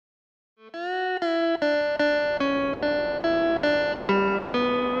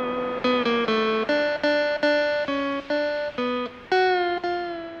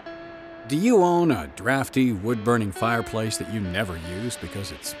drafty, wood-burning fireplace that you never use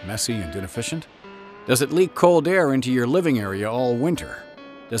because it's messy and inefficient? Does it leak cold air into your living area all winter?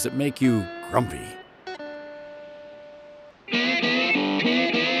 Does it make you grumpy?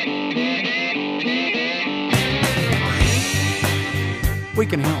 We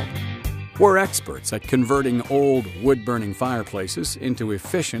can help. We're experts at converting old wood-burning fireplaces into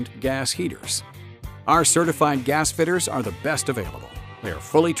efficient gas heaters. Our certified gas fitters are the best available. They are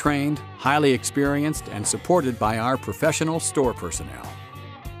fully trained, highly experienced, and supported by our professional store personnel.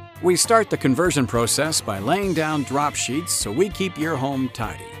 We start the conversion process by laying down drop sheets so we keep your home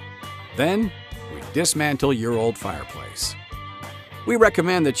tidy. Then, we dismantle your old fireplace. We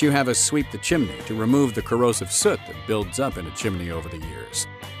recommend that you have us sweep the chimney to remove the corrosive soot that builds up in a chimney over the years.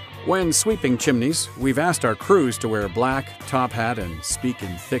 When sweeping chimneys, we've asked our crews to wear black, top hat, and speak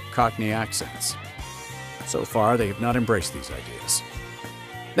in thick Cockney accents. So far, they have not embraced these ideas.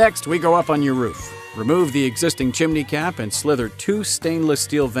 Next, we go up on your roof, remove the existing chimney cap, and slither 2 stainless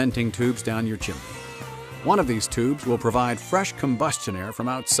steel venting tubes down your chimney. One of these tubes will provide fresh combustion air from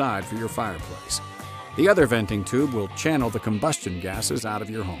outside for your fireplace. The other venting tube will channel the combustion gases out of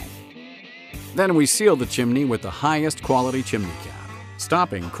your home. Then we seal the chimney with the highest quality chimney cap,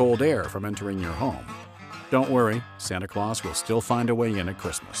 stopping cold air from entering your home. Don't worry, Santa Claus will still find a way in at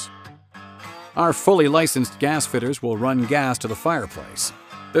Christmas. Our fully licensed gas fitters will run gas to the fireplace.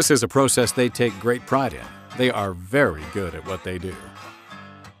 This is a process they take great pride in. They are very good at what they do.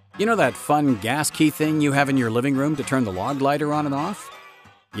 You know that fun gas key thing you have in your living room to turn the log lighter on and off?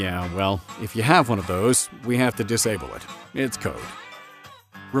 Yeah, well, if you have one of those, we have to disable it. It's code.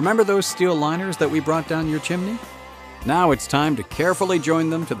 Remember those steel liners that we brought down your chimney? Now it's time to carefully join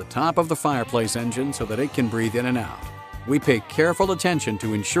them to the top of the fireplace engine so that it can breathe in and out. We pay careful attention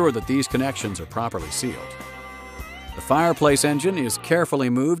to ensure that these connections are properly sealed. The fireplace engine is carefully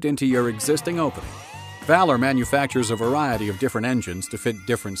moved into your existing opening. Valor manufactures a variety of different engines to fit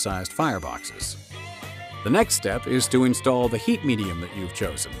different sized fireboxes. The next step is to install the heat medium that you've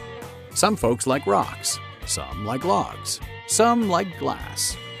chosen. Some folks like rocks, some like logs, some like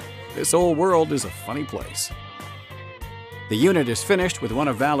glass. This old world is a funny place. The unit is finished with one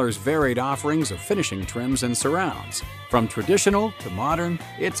of Valor's varied offerings of finishing trims and surrounds. From traditional to modern,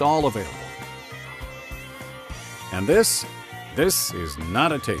 it's all available. And this is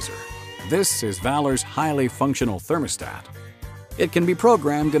not a taser. This is Valor's highly functional thermostat. It can be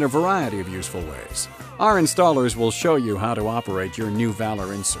programmed in a variety of useful ways. Our installers will show you how to operate your new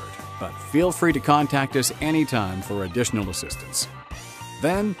Valor insert, but feel free to contact us anytime for additional assistance.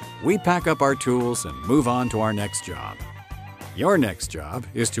 Then, we pack up our tools and move on to our next job. Your next job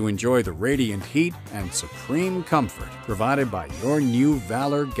is to enjoy the radiant heat and supreme comfort provided by your new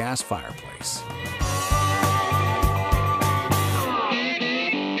Valor gas fireplace.